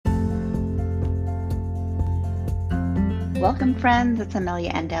Welcome, friends. It's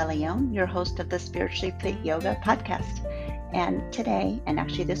Amelia Andaleon, your host of the Spiritually Fit Yoga podcast. And today, and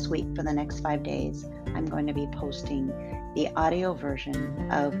actually this week for the next 5 days, I'm going to be posting the audio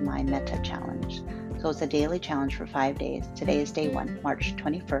version of my Metta challenge. So it's a daily challenge for 5 days. Today is day 1, March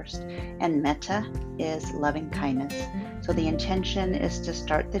 21st, and Metta is loving kindness. So the intention is to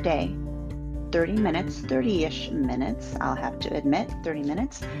start the day 30 minutes, 30-ish minutes, I'll have to admit, 30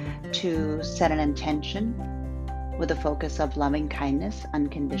 minutes, to set an intention with a focus of loving kindness,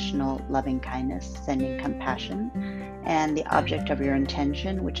 unconditional loving kindness, sending compassion, and the object of your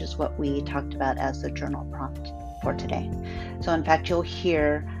intention, which is what we talked about as the journal prompt for today. So in fact, you'll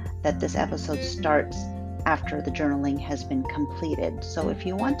hear that this episode starts after the journaling has been completed. So if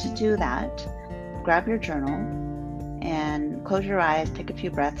you want to do that, grab your journal and close your eyes, take a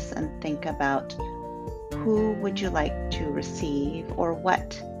few breaths, and think about who would you like to receive or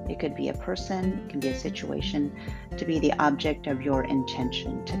what. It could be a person, it can be a situation, to be the object of your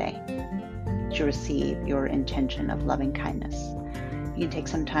intention today, to receive your intention of loving kindness. You can take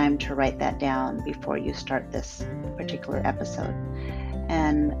some time to write that down before you start this particular episode.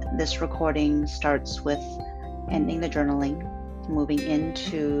 And this recording starts with ending the journaling, moving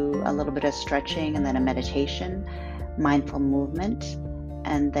into a little bit of stretching and then a meditation, mindful movement,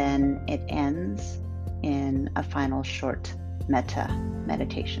 and then it ends in a final short Metta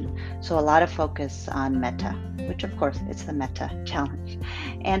meditation. So a lot of focus on Metta, which of course it's the Metta challenge.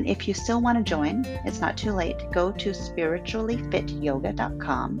 And if you still want to join, it's not too late. Go to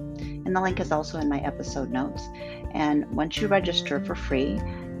spirituallyfityoga.com, and the link is also in my episode notes. And once you register for free,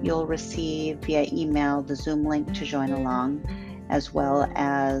 you'll receive via email the Zoom link to join along, as well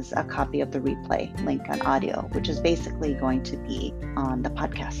as a copy of the replay link on audio, which is basically going to be on the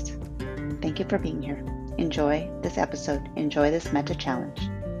podcast. Thank you for being here. Enjoy this episode. Enjoy this Metta challenge.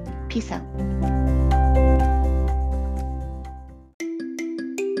 Peace out.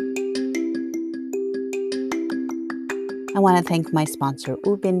 I want to thank my sponsor,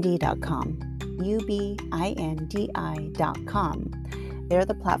 ubindi.com, ubindi.com. They're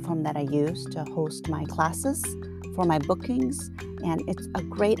the platform that I use to host my classes, for my bookings, and it's a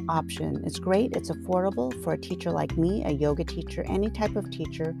great option. It's great, it's affordable for a teacher like me, a yoga teacher, any type of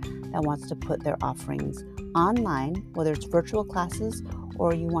teacher that wants to put their offerings online, whether it's virtual classes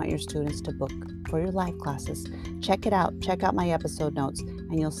or you want your students to book for your live classes. Check it out. Check out my episode notes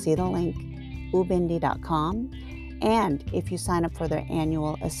and you'll see the link, ubindi.com. And if you sign up for their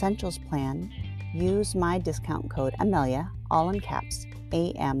annual Essentials plan, use my discount code Amelia, all in caps,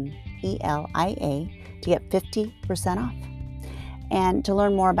 AMELIA, to get 50% off. And to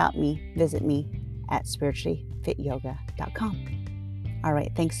learn more about me, visit me at spirituallyfityoga.com. All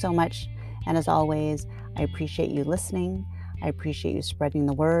right, thanks so much. And as always, I appreciate you listening. I appreciate you spreading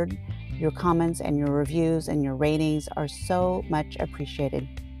the word. Your comments and your reviews and your ratings are so much appreciated.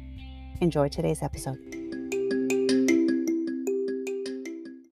 Enjoy today's episode.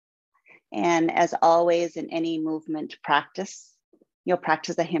 And as always, in any movement practice, you'll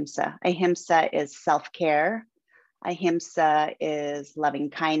practice ahimsa. Ahimsa is self-care. Ahimsa is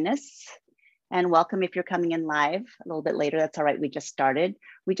loving kindness. And welcome if you're coming in live a little bit later. That's all right. We just started.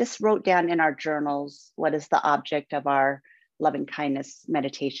 We just wrote down in our journals what is the object of our loving kindness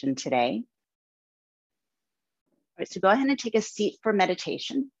meditation today. All right, so go ahead and take a seat for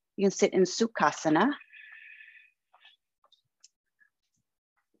meditation. You can sit in Sukhasana.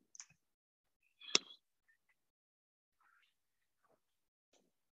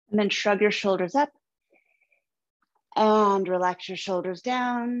 And then shrug your shoulders up and relax your shoulders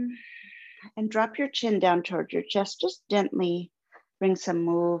down and drop your chin down towards your chest. Just gently bring some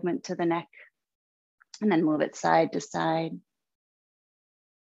movement to the neck and then move it side to side.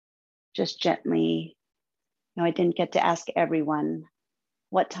 Just gently. I didn't get to ask everyone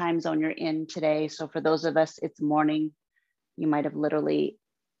what time zone you're in today. So for those of us, it's morning. You might have literally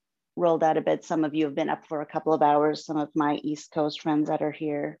rolled out of bed. Some of you have been up for a couple of hours. Some of my East Coast friends that are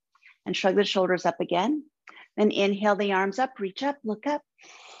here. And shrug the shoulders up again. Then inhale the arms up, reach up, look up.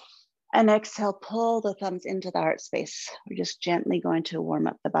 And exhale, pull the thumbs into the heart space. We're just gently going to warm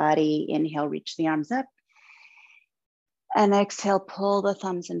up the body. Inhale, reach the arms up. And exhale, pull the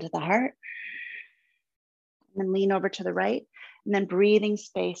thumbs into the heart. And then lean over to the right. And then breathing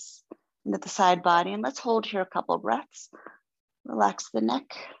space into the side body. And let's hold here a couple of breaths. Relax the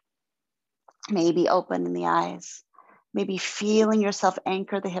neck. Maybe open the eyes. Maybe feeling yourself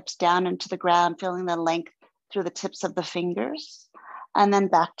anchor the hips down into the ground, feeling the length through the tips of the fingers, and then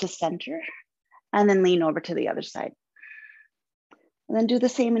back to center, and then lean over to the other side. And then do the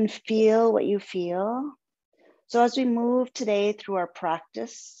same and feel what you feel. So as we move today through our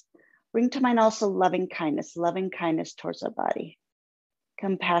practice, Bring to mind also loving kindness towards our body,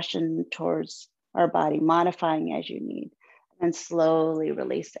 compassion towards our body, modifying as you need, and slowly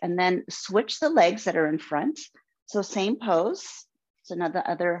release. And then switch the legs that are in front. So same pose. So now the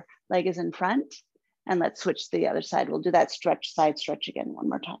other leg is in front, and let's switch to the other side. We'll do that stretch, side stretch again one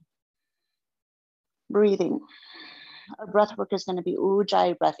more time. Breathing. Our breath work is going to be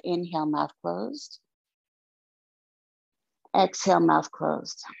Ujjayi breath. Inhale, mouth closed. Exhale, mouth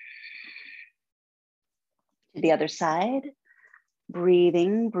closed. To the other side.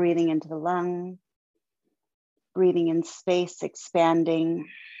 Breathing into the lung. Breathing in space, expanding.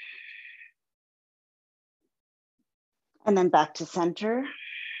 And then back to center.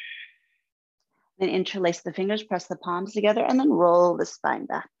 Then interlace the fingers, press the palms together, and then roll the spine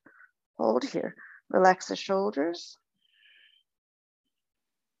back. Hold here. Relax the shoulders.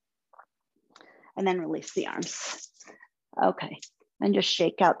 And then release the arms. Okay. And just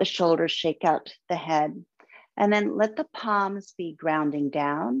shake out the shoulders, shake out the head. And then let the palms be grounding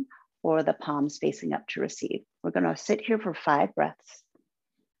down or the palms facing up to receive. We're going to sit here for 5 breaths.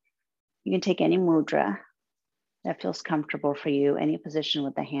 You can take any mudra that feels comfortable for you, any position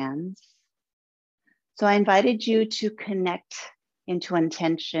with the hands. So I invited you to connect into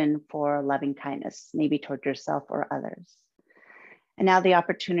intention for loving kindness, maybe toward yourself or others. And now the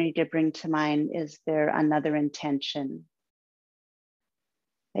opportunity to bring to mind, is there another intention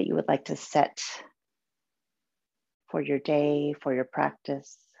that you would like to set for your day, for your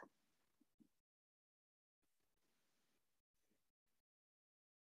practice?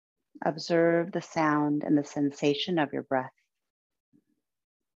 Observe the sound and the sensation of your breath.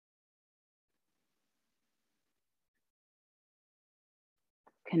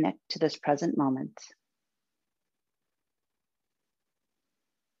 Connect to this present moment.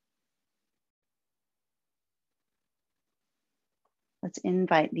 Let's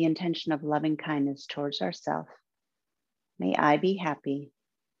invite the intention of loving kindness towards ourselves. May I be happy.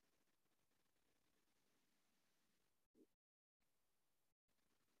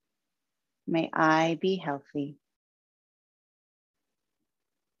 May I be healthy.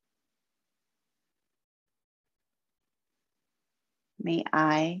 May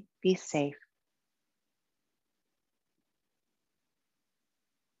I be safe.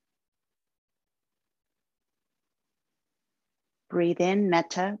 Breathe in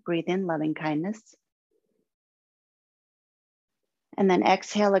metta, breathe in loving kindness. And then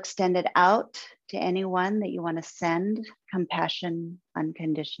exhale, extend it out to anyone that you want to send compassion,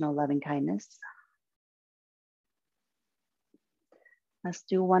 unconditional loving kindness. Let's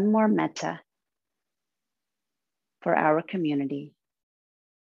do one more metta for our community.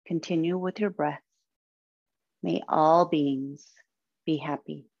 Continue with your breath. May all beings be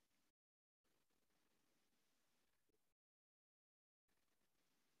happy.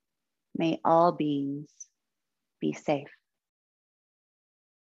 May all beings be safe.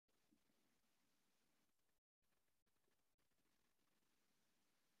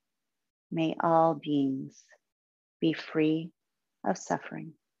 May all beings be free of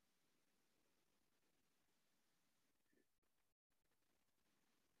suffering.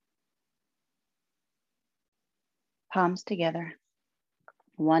 Palms together.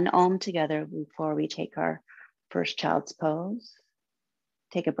 One Om together before we take our first child's pose.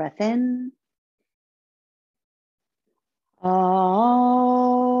 Take a breath in.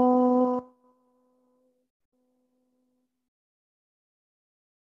 Om.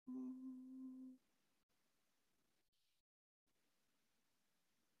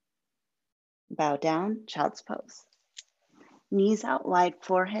 Bow down, child's pose. Knees out wide,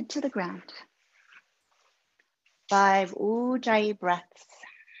 forehead to the ground. 5 Ujjayi breaths.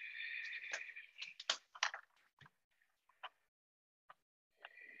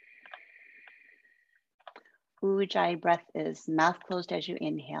 Ujjayi breath is mouth closed as you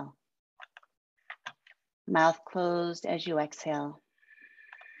inhale. Mouth closed as you exhale.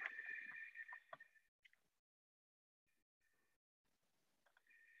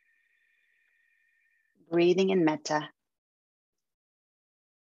 Breathing in metta.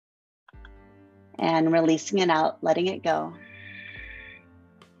 And releasing it out, letting it go.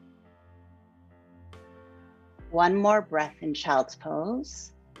 One more breath in child's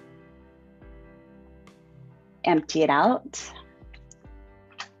pose. Empty it out.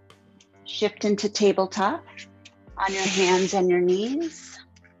 Shift into tabletop on your hands and your knees.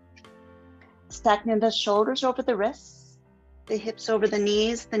 Stacking the shoulders over the wrists, the hips over the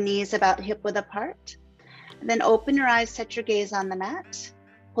knees about hip width apart. And then open your eyes, set your gaze on the mat.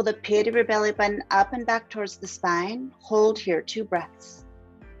 Pull the pit of your belly button up and back towards the spine. Hold here, 2 breaths.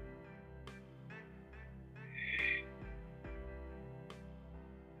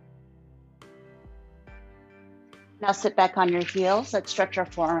 Now sit back on your heels. Let's stretch our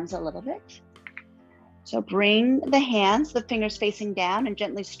forearms a little bit. So bring the hands, the fingers facing down, and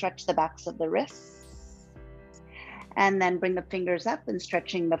gently stretch the backs of the wrists. And then bring the fingers up and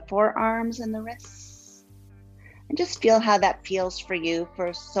stretching the forearms and the wrists. And just feel how that feels for you.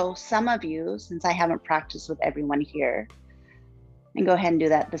 So some of you, since I haven't practiced with everyone here, and go ahead and do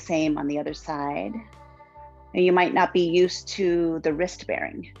that the same on the other side. And you might not be used to the wrist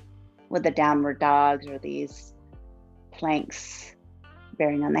bearing with the downward dogs or these planks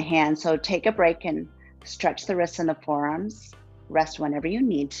bearing on the hand. So take a break and stretch the wrists and the forearms. Rest whenever you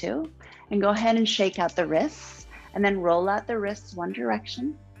need to. And go ahead and shake out the wrists and then roll out the wrists one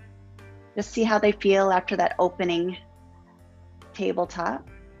direction. Just see how they feel after that opening tabletop.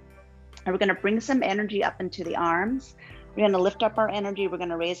 And we're going to bring some energy up into the arms. We're going to lift up our energy. We're going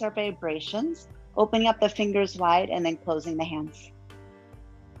to raise our vibrations, opening up the fingers wide and then closing the hands.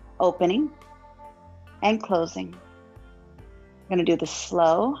 Opening and closing. We're going to do this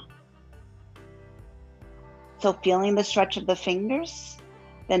slow. So feeling the stretch of the fingers,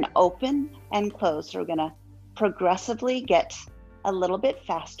 then open and close. So we're going to progressively get a little bit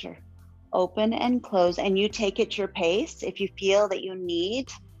faster. Open and close, and you take it your pace. If you feel that you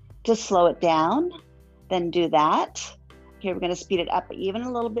need to slow it down, then do that. Here, we're going to speed it up even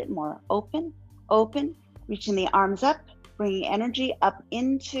a little bit more. Open, open, reaching the arms up, bringing energy up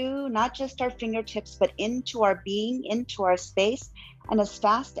into not just our fingertips, but into our being, into our space, and as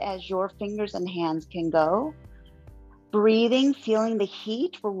fast as your fingers and hands can go. Breathing, feeling the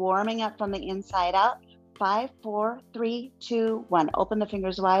heat. We're warming up from the inside out. 5, 4, 3, 2, 1. Open the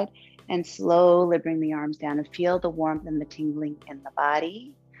fingers wide and slowly bring the arms down and feel the warmth and the tingling in the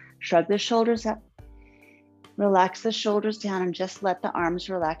body. Shrug the shoulders up. Relax the shoulders down and just let the arms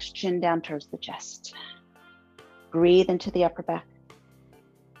relax, chin down towards the chest. Breathe into the upper back.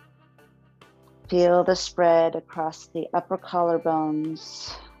 Feel the spread across the upper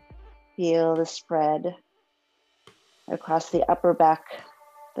collarbones. Feel the spread across the upper back,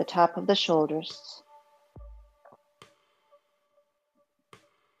 the top of the shoulders.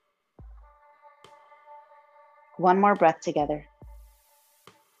 One more breath together.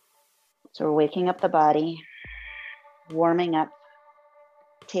 So we're waking up the body, warming up,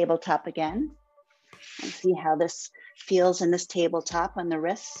 tabletop again. And see how this feels in this tabletop on the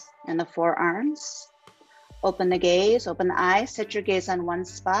wrists and the forearms. Open the gaze, open the eyes, set your gaze on one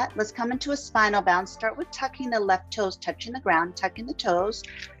spot. Let's come into a spinal bounce. Start with tucking the left toes, touching the ground, tucking the toes,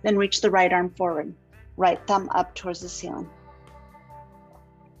 then reach the right arm forward. Right thumb up towards the ceiling.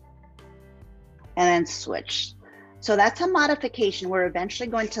 And then switch. So that's a modification. We're eventually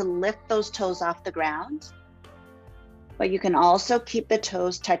going to lift those toes off the ground. But you can also keep the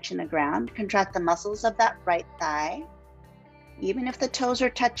toes touching the ground. Contract the muscles of that right thigh. Even if the toes are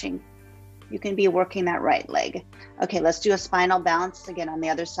touching, you can be working that right leg. Okay, let's do a spinal bounce again on the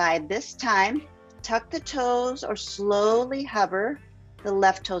other side. This time, tuck the toes or slowly hover the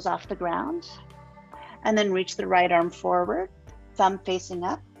left toes off the ground. And then reach the right arm forward, thumb facing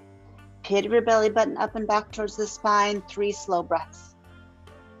up. Pit your belly button up and back towards the spine. 3 slow breaths.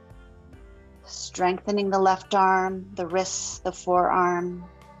 Strengthening the left arm, the wrists, the forearm.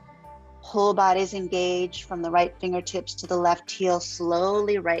 Whole body's engaged from the right fingertips to the left heel.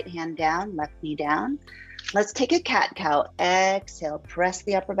 Slowly right hand down, left knee down. Let's take a cat-cow. Exhale, press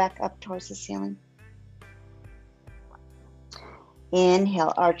the upper back up towards the ceiling.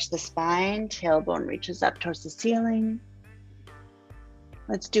 Inhale, arch the spine, tailbone reaches up towards the ceiling.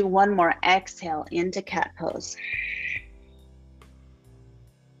 Let's do one more. Exhale into cat pose.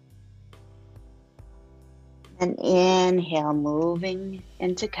 And inhale, moving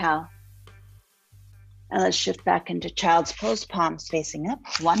into cow. And let's shift back into child's pose, palms facing up.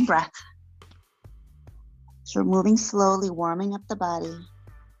 One breath. So we're moving slowly, warming up the body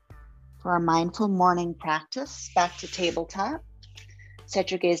for our mindful morning practice. Back to tabletop. Set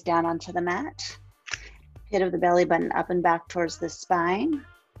your gaze down onto the mat. Pit of the belly button up and back towards the spine.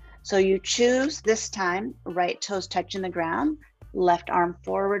 So you choose this time, right toes touching the ground, left arm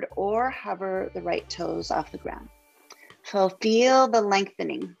forward, or hover the right toes off the ground. So feel the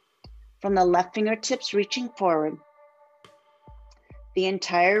lengthening from the left fingertips reaching forward. The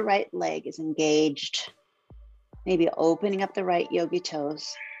entire right leg is engaged, maybe opening up the right yogi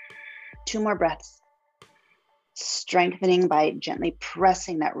toes. 2 more breaths. Strengthening by gently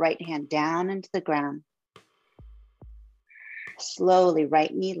pressing that right hand down into the ground. Slowly,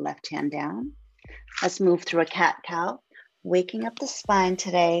 right knee, left hand down. Let's move through a cat-cow, waking up the spine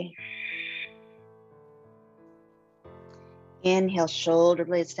today. Inhale, shoulder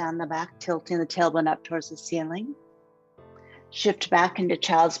blades down the back, tilting the tailbone up towards the ceiling. Shift back into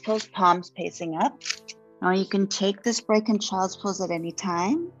child's pose, palms facing up. Now you can take this break in child's pose at any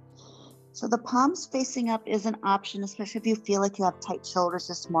time. So the palms facing up is an option, especially if you feel like you have tight shoulders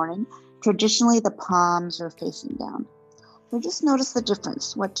this morning. Traditionally, the palms are facing down. So just notice the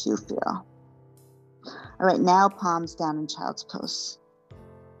difference. What do you feel? All right, now palms down in child's pose.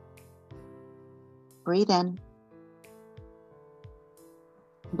 Breathe in.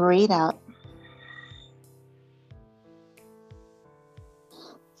 Breathe out.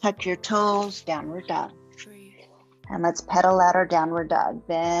 Tuck your toes, downward dog. And let's pedal out our downward dog.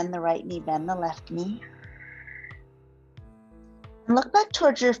 Bend the right knee, bend the left knee. And look back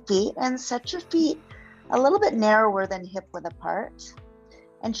towards your feet and set your feet a little bit narrower than hip width apart.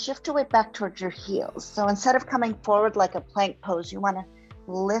 And shift your weight back towards your heels. So instead of coming forward like a plank pose, you want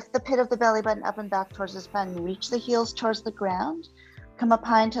to lift the pit of the belly button up and back towards the spine. Reach the heels towards the ground. Come up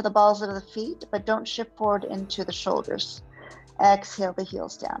high into the balls of the feet, but don't shift forward into the shoulders. Exhale the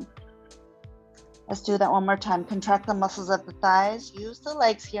heels down. Let's do that one more time. Contract the muscles of the thighs. Use the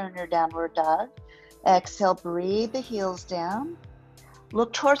legs here in your downward dog. Exhale, breathe the heels down.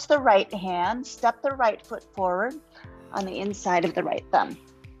 Look towards the right hand. Step the right foot forward on the inside of the right thumb.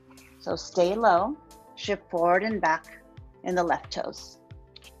 So stay low. Shift forward and back in the left toes.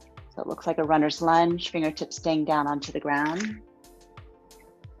 So it looks like a runner's lunge. Fingertips staying down onto the ground.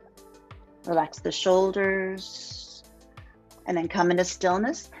 Relax the shoulders. And then come into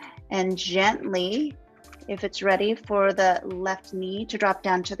stillness. And gently, if it's ready for the left knee to drop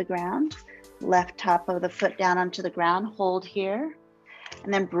down to the ground, left top of the foot down onto the ground, hold here.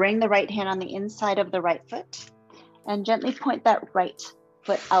 And then bring the right hand on the inside of the right foot and gently point that right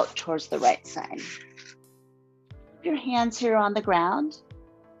foot out towards the right side. Your hands here on the ground.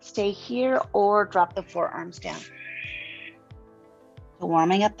 Stay here or drop the forearms down. So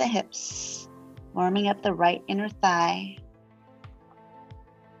warming up the hips, warming up the right inner thigh.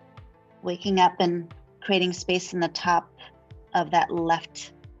 Waking up and creating space in the top of that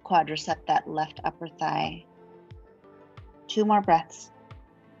left quadricep, that left upper thigh. 2 more breaths.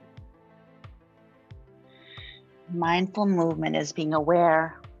 Mindful movement is being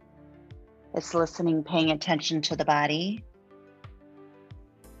aware. It's listening, paying attention to the body.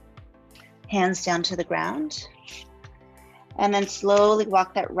 Hands down to the ground. And then slowly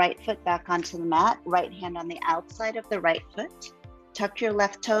walk that right foot back onto the mat. Right hand on the outside of the right foot. Tuck your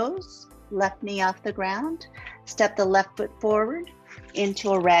left toes. Left knee off the ground. Step the left foot forward into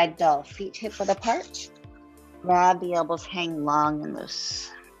a ragdoll. Feet hip width apart. Grab the elbows, hang long and loose.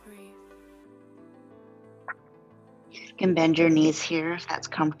 You can bend your knees here if that's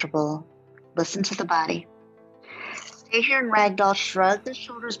comfortable. Listen to the body. Stay here in ragdoll. Shrug the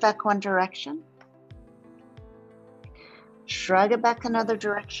shoulders back one direction. Shrug it back another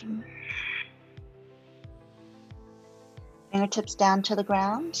direction. Fingertips down to the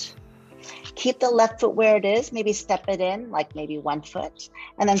ground. Keep the left foot where it is. Maybe step it in, like maybe 1 foot,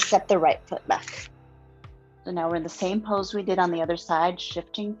 and then step the right foot back. So now we're in the same pose we did on the other side,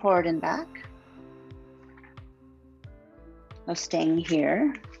 shifting forward and back. Now staying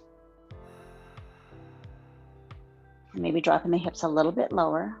here. And maybe dropping the hips a little bit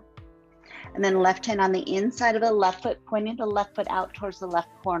lower. And then left hand on the inside of the left foot, pointing the left foot out towards the left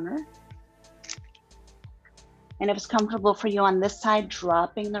corner. And if it's comfortable for you on this side,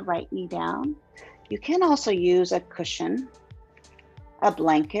 dropping the right knee down. You can also use a cushion, a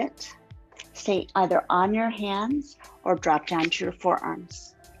blanket. Stay either on your hands or drop down to your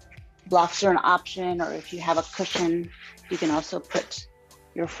forearms. Blocks are an option, or if you have a cushion, you can also put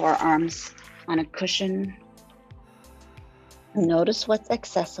your forearms on a cushion. Notice what's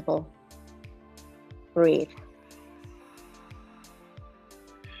accessible. Breathe.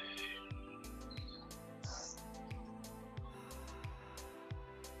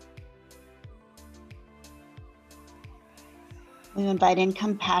 We invite in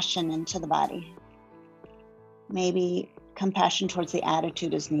compassion into the body. Maybe compassion towards the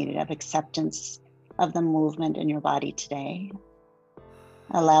attitude is needed of acceptance of the movement in your body today.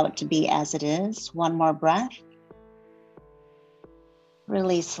 Allow it to be as it is. 1 more breath.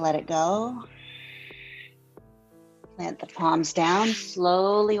 Release, let it go. Plant the palms down.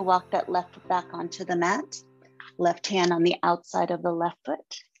 Slowly walk that left foot back onto the mat. Left hand on the outside of the left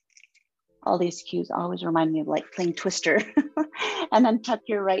foot. All these cues always remind me of like playing Twister. And then tuck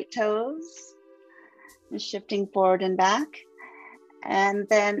your right toes. And shifting forward and back. And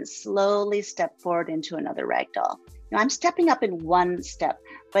then slowly step forward into another ragdoll. Now I'm stepping up in 1 step,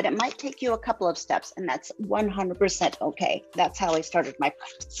 but it might take you a couple of steps, and that's 100% okay. That's how I started my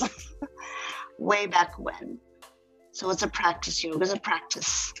practice way back when. So it's a practice. Yoga is a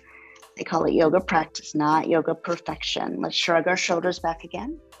practice. They call it yoga practice, not yoga perfection. Let's shrug our shoulders back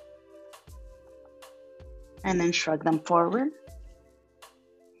again. and then shrug them forward.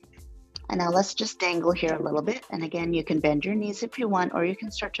 And now let's just dangle here a little bit. And again, you can bend your knees if you want, or you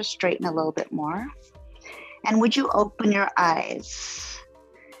can start to straighten a little bit more. And would you open your eyes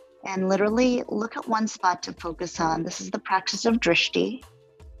and literally look at one spot to focus on? This is the practice of drishti,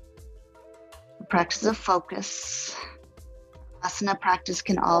 the practice of focus. Asana practice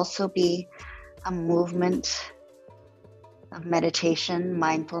can also be a movement of meditation,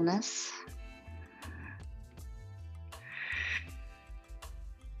 mindfulness.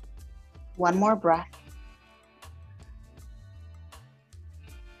 One more breath.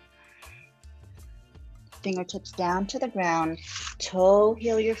 Fingertips down to the ground. Toe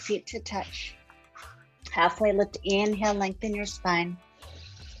heel your feet to touch. Halfway lift, inhale, lengthen your spine.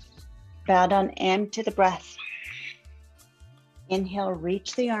 Bow down, empty the breath. Inhale,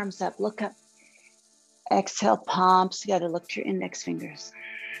 reach the arms up, look up. Exhale, palms together, look to your index fingers.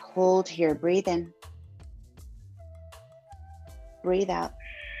 Hold here, breathe in. Breathe out.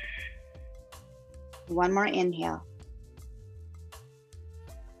 One more inhale.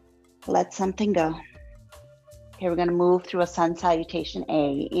 Let something go. Okay, we're going to move through a sun salutation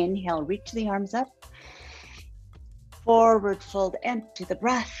A. Inhale, reach the arms up. Forward fold, empty the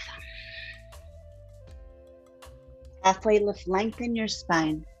breath. Halfway lift, lengthen your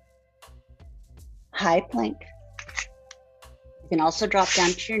spine. High plank. You can also drop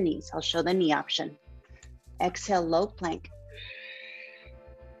down to your knees. I'll show the knee option. Exhale, low plank.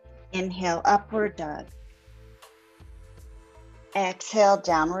 Inhale, upward dog. Exhale,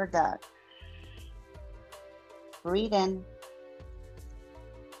 downward dog. Breathe in.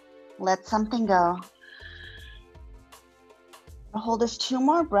 Let something go. I'll hold this 2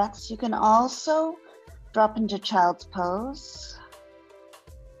 more breaths. You can also drop into child's pose.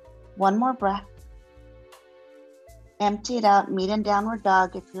 1 more breath. Empty it out, meet in downward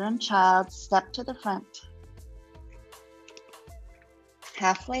dog. If you're in child, step to the front.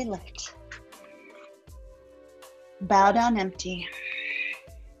 Halfway lift. Bow down, empty.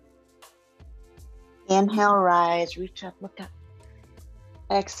 Inhale, rise, reach up, look up.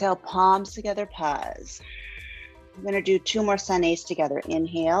 Exhale, palms together, pause. I'm going to do 2 more sun A's together.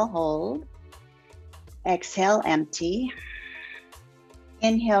 Inhale, hold. Exhale, empty.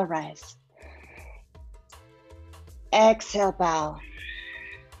 Inhale, rise. Exhale, bow.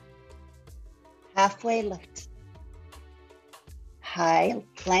 Halfway lift. High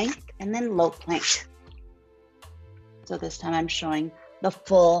plank and then low plank. So this time I'm showing the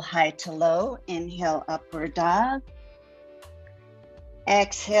full high to low. Inhale, upward dog.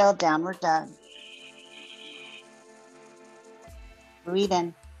 Exhale, downward dog. Breathe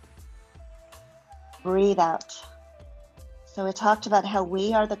in. Breathe out. So we talked about how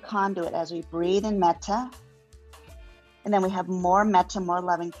we are the conduit as we breathe in metta. And then we have more metta, more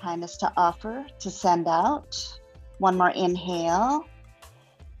loving kindness to offer, to send out. 1 more inhale.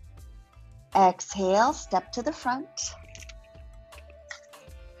 Exhale, step to the front.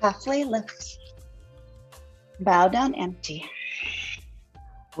 Halfway lift. Bow down, empty.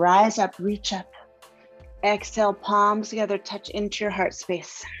 Rise up, reach up. Exhale, palms together, touch into your heart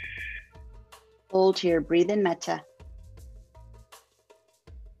space. Hold here, breathe in metta.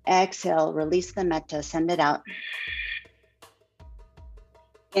 Exhale, release the metta, send it out.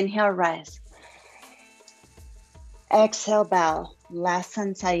 Inhale, rise. Exhale, bow. Last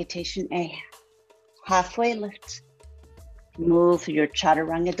sun salutation A. Halfway lift. Move through your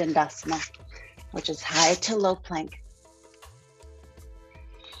chaturanga dandasana, which is high to low plank.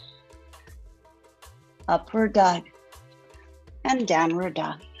 Upward dog and downward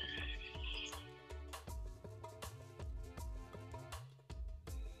dog.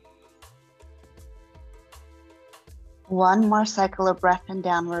 One more cycle of breath in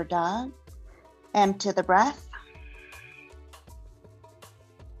downward dog. Empty the breath.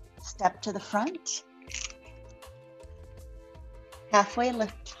 Step to the front. Halfway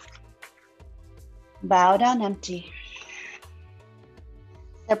lift. Bow down, empty.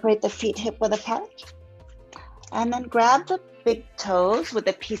 Separate the feet hip width apart. And then grab the big toes with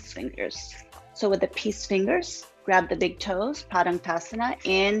the peace fingers. So with the peace fingers, grab the big toes, Padangusthasana.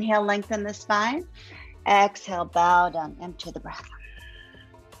 Inhale, lengthen the spine. Exhale, bow down, empty the breath.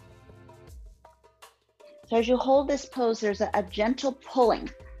 So as you hold this pose, there's a gentle pulling.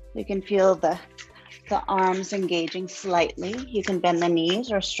 You can feel the arms engaging slightly. You can bend the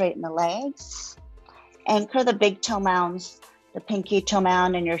knees or straighten the legs. Anchor the big toe mounds, the pinky toe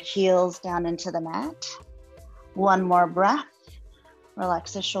mound and your heels down into the mat. 1 more breath.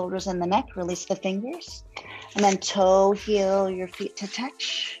 Relax the shoulders and the neck, release the fingers. And then toe heel your feet to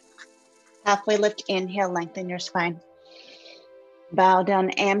touch. Halfway lift, inhale, lengthen your spine. Bow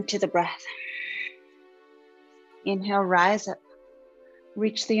down, empty the breath. Inhale, rise up.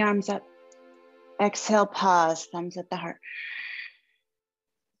 Reach the arms up. Exhale, pause, thumbs at the heart.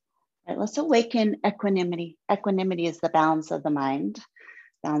 All right, let's awaken equanimity. Equanimity is the balance of the mind.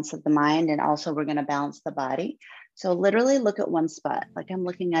 Balance of the mind, and also we're going to balance the body. So literally look at one spot. Like I'm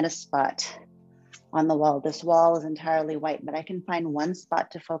looking at a spot on the wall. This wall is entirely white, but I can find one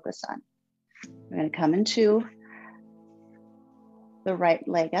spot to focus on. We're going to come into the right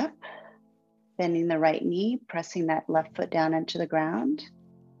leg up, bending the right knee, pressing that left foot down into the ground.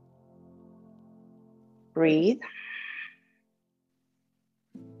 Breathe.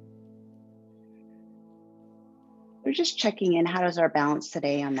 We're just checking in. How does our balance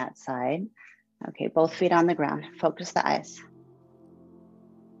today on that side? Okay, both feet on the ground. Focus the eyes.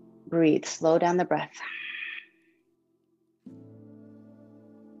 Breathe. Slow down the breath.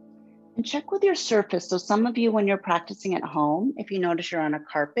 And check with your surface. So some of you, when you're practicing at home, if you notice you're on a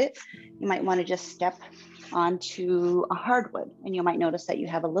carpet, you might want to just step onto a hardwood, and you might notice that you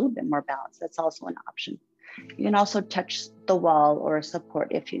have a little bit more balance. That's also an option. You can also touch the wall or a support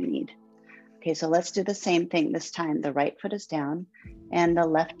if you need. Okay, so let's do the same thing this time. The right foot is down and the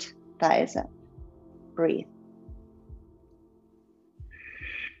left thigh is up. Breathe.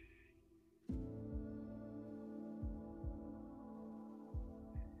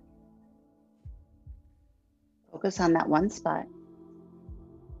 Focus on that one spot.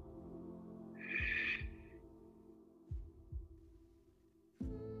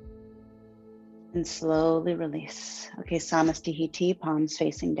 And slowly release. Okay, Samastihiti, palms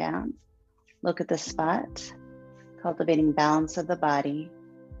facing down. Look at the spot, cultivating balance of the body,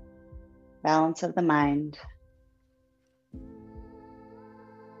 balance of the mind.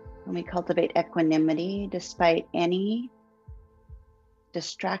 When we cultivate equanimity, despite any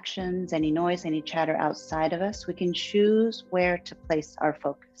distractions, any noise, any chatter outside of us, we can choose where to place our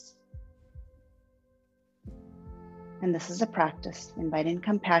focus. And this is a practice, inviting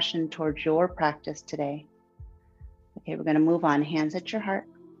compassion towards your practice today. Okay, we're going to move on. Hands at your heart.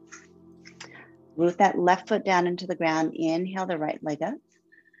 Root that left foot down into the ground. Inhale the right leg up.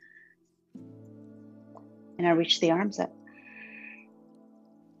 And I reach the arms up.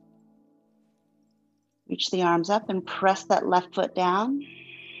 Reach the arms up and press that left foot down.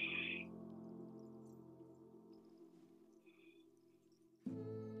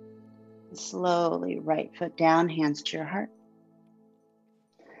 Slowly, right foot down, hands to your heart.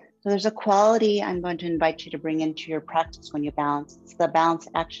 So there's a quality I'm going to invite you to bring into your practice when you balance. It's the balance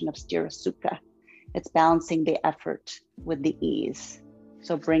action of Sthira Sukha. It's balancing the effort with the ease.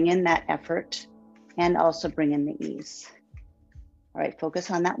 So bring in that effort and also bring in the ease. All right, focus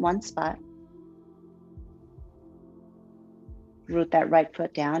on that one spot. Root that right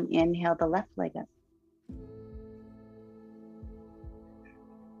foot down. Inhale the left leg up.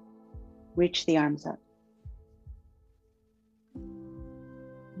 Reach the arms up.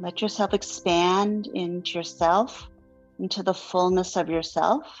 Let yourself expand into yourself, into the fullness of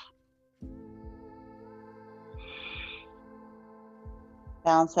yourself.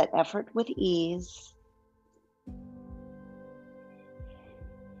 Balance that effort with ease.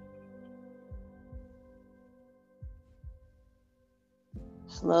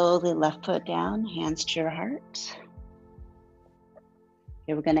 Slowly left foot down, hands to your heart.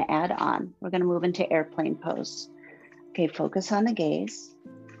 Okay, we're going to add on. We're going to move into airplane pose. Okay, focus on the gaze,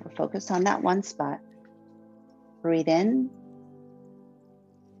 or focus on that one spot. Breathe in,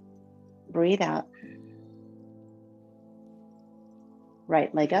 breathe out.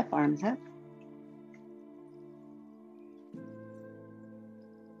 Right leg up, arms up.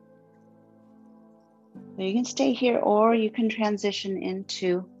 So you can stay here, or you can transition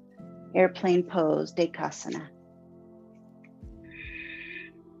into airplane pose, Dekasana.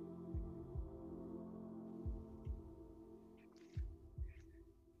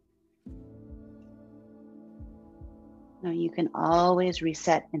 Now you can always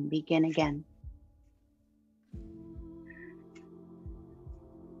reset and begin again.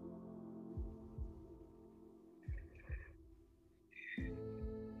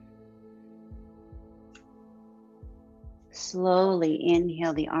 Slowly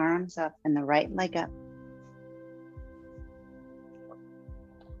inhale the arms up and the right leg up.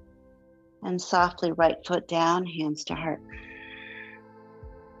 And softly right foot down, hands to heart.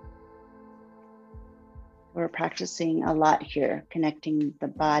 We're practicing a lot here, connecting the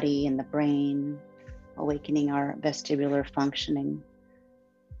body and the brain, awakening our vestibular functioning.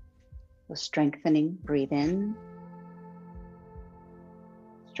 So strengthening, breathe in.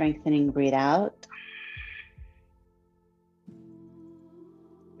 Strengthening, breathe out.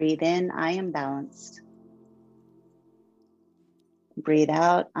 Breathe in, I am balanced. Breathe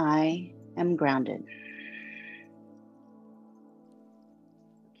out, I am grounded.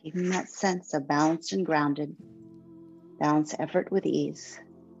 Keeping that sense of balanced and grounded. Balance effort with ease.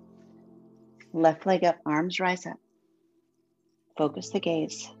 Left leg up, arms rise up. Focus the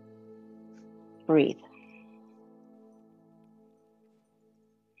gaze. Breathe.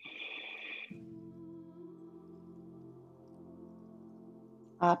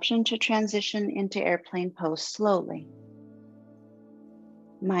 Option to transition into airplane pose slowly,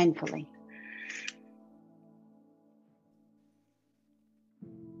 mindfully.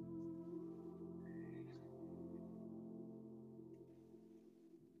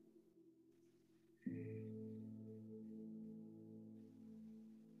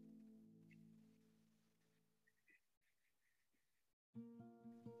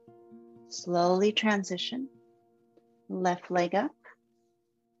 Slowly transition. Left leg up,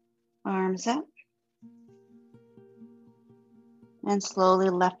 arms up. And slowly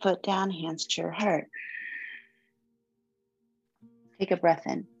left foot down, hands to your heart. Take a breath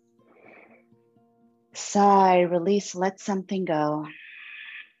in. Sigh, release, let something go.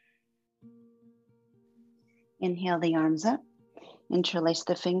 Inhale the arms up. Interlace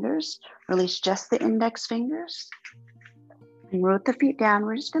the fingers. Release just the index fingers. And root the feet down.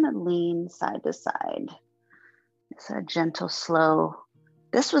 We're just going to lean side to side. It's a gentle, slow.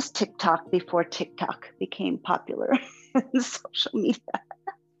 This was TikTok before TikTok became popular in social media.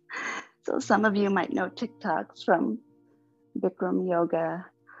 So some of you might know TikToks from Bikram Yoga.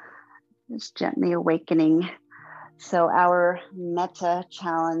 It's gently awakening. So our Metta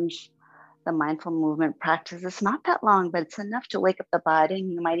challenge, the mindful movement practice, is not that long, but it's enough to wake up the body.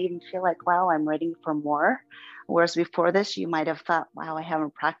 And you might even feel like, wow, I'm ready for more. Whereas before this, you might have thought, wow, I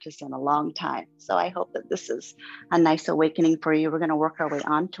haven't practiced in a long time. So I hope that this is a nice awakening for you. We're going to work our way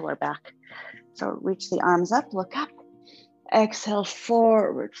onto our back. So reach the arms up, look up. Exhale,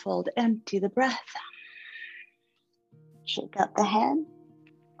 forward fold, empty the breath. Shake out the head.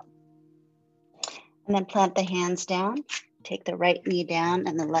 And then plant the hands down. Take the right knee down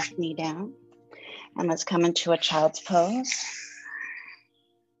and the left knee down. And let's come into a child's pose.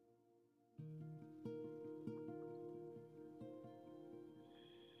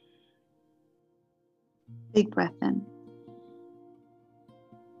 Big breath in.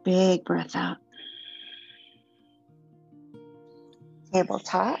 Big breath out.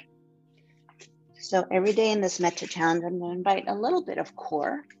 Tabletop. So every day in this Metta challenge, I'm going to invite a little bit of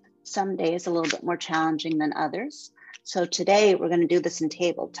core. Some days a little bit more challenging than others. So today we're going to do this in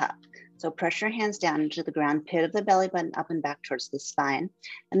tabletop. So press your hands down into the ground, pit of the belly button up and back towards the spine,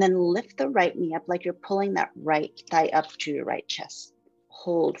 and then lift the right knee up like you're pulling that right thigh up to your right chest.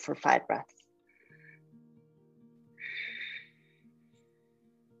 Hold for 5 breaths.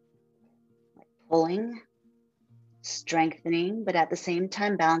 Pulling, strengthening, but at the same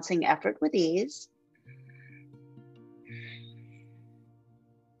time balancing effort with ease.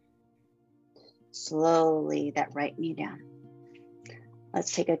 Slowly, that right knee down.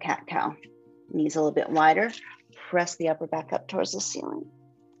 Let's take a cat-cow. Knees a little bit wider. Press the upper back up towards the ceiling.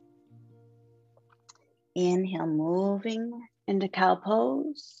 Inhale, moving into cow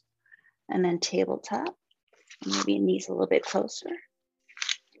pose. And then tabletop. Maybe knees a little bit closer.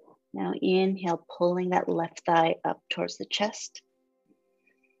 Now inhale, pulling that left thigh up towards the chest.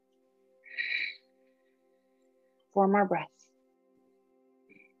 4 more breaths.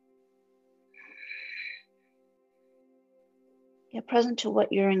 Get present to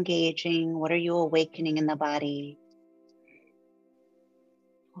what you're engaging. What are you awakening in the body?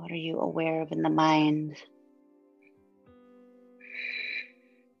 What are you aware of in the mind?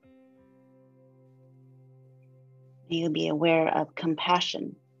 May you be aware of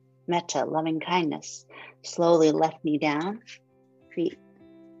compassion, metta, loving kindness. Slowly left knee down, feet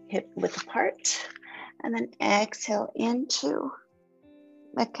hip width apart. And then exhale into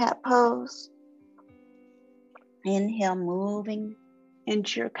the cat pose. Inhale, moving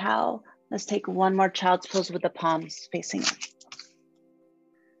into your cow. Let's take one more child's pose with the palms facing up.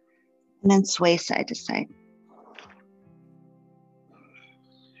 And then sway side to side.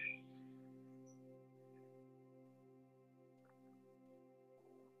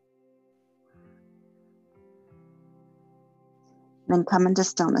 Then come into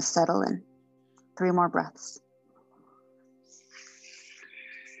stillness, settle in. 3 more breaths.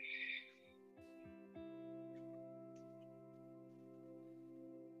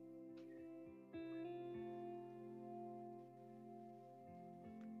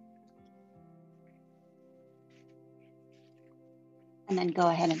 And then go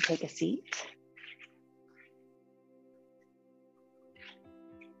ahead and take a seat.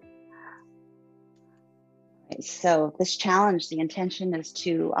 So this challenge, the intention is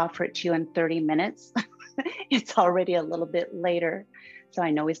to offer it to you in 30 minutes. It's already a little bit later. So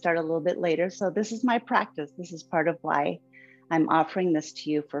I know we start a little bit later. So this is my practice. This is part of why I'm offering this to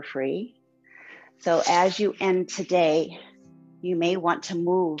you for free. So as you end today, you may want to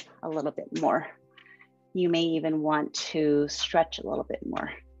move a little bit more. You may even want to stretch a little bit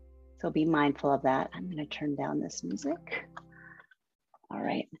more. So be mindful of that. I'm going to turn down this music. All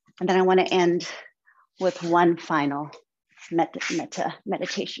right. And then I want to end with one final metta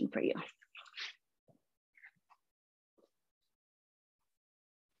meditation for you.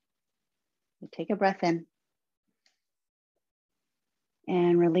 Take a breath in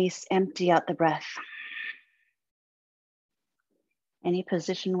and release, empty out the breath. Any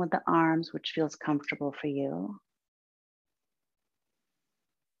position with the arms which feels comfortable for you.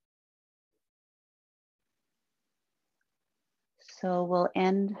 So we'll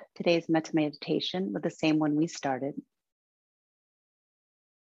end today's metta meditation with the same one we started.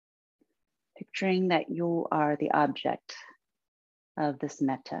 Picturing that you are the object of this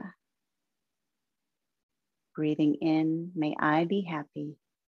metta. Breathing in, may I be happy.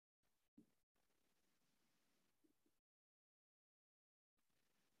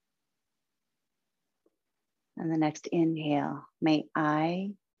 And the next inhale, may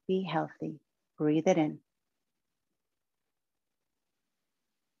I be healthy. Breathe it in.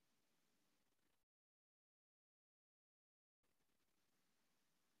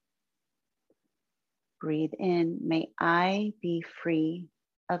 Breathe in, may I be free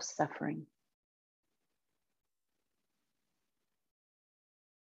of suffering.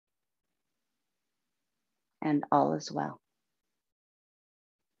 And all is well.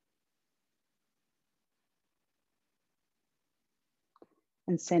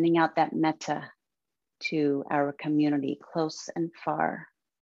 And sending out that metta to our community, close and far.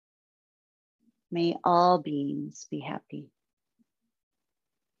 May all beings be happy.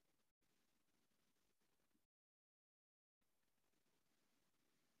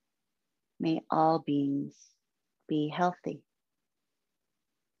 May all beings be healthy.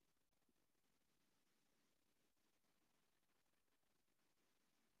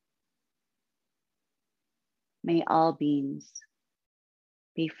 May all beings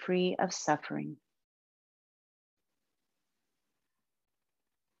be free of suffering.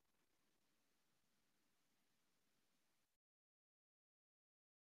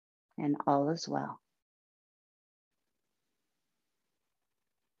 And all is well.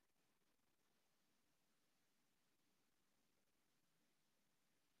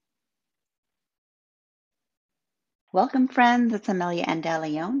 Welcome, friends. It's Amelia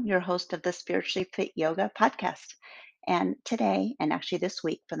Andaleon, your host of the Spiritually Fit Yoga podcast. And today, and actually this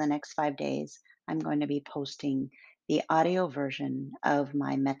week for the next 5 days, I'm going to be posting the audio version of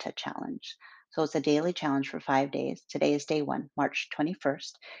my Metta challenge. So it's a daily challenge for 5 days. Today is day 1, March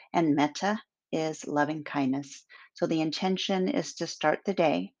 21st. And Metta is loving kindness. So the intention is to start the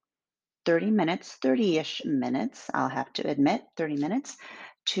day 30 minutes, 30-ish minutes, I'll have to admit, 30 minutes,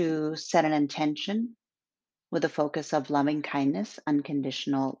 to set an intention with a focus of loving kindness,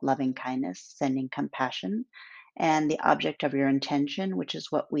 unconditional loving kindness, sending compassion, and the object of your intention, which is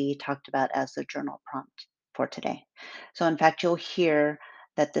what we talked about as the journal prompt for today. So, in fact, you'll hear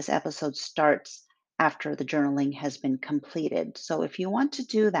that this episode starts after the journaling has been completed. So, if you want to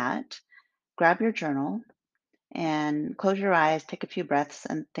do that, grab your journal and close your eyes, take a few breaths,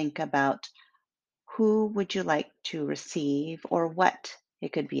 and think about who would you like to receive or what?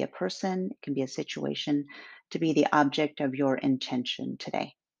 It could be a person, it can be a situation to be the object of your intention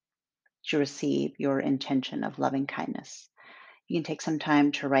today, to receive your intention of loving kindness. You can take some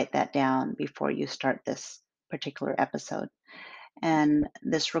time to write that down before you start this particular episode. And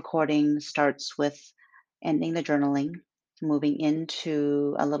this recording starts with ending the journaling, moving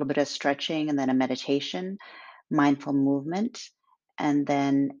into a little bit of stretching and then a meditation, mindful movement, and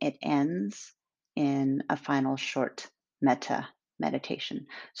then it ends in a final short metta meditation.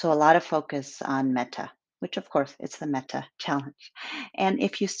 So a lot of focus on metta, which of course it's the metta challenge. And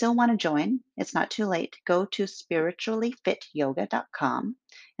if you still want to join, it's not too late. Go to spirituallyfityoga.com,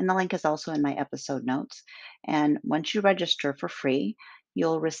 and the link is also in my episode notes. And once you register for free,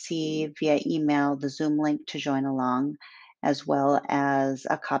 you'll receive via email the Zoom link to join along, as well as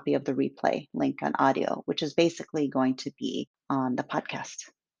a copy of the replay link on audio, which is basically going to be on the podcast.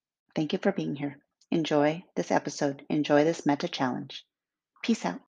 Thank you for being here. Enjoy this episode. Enjoy this metta challenge. Peace out.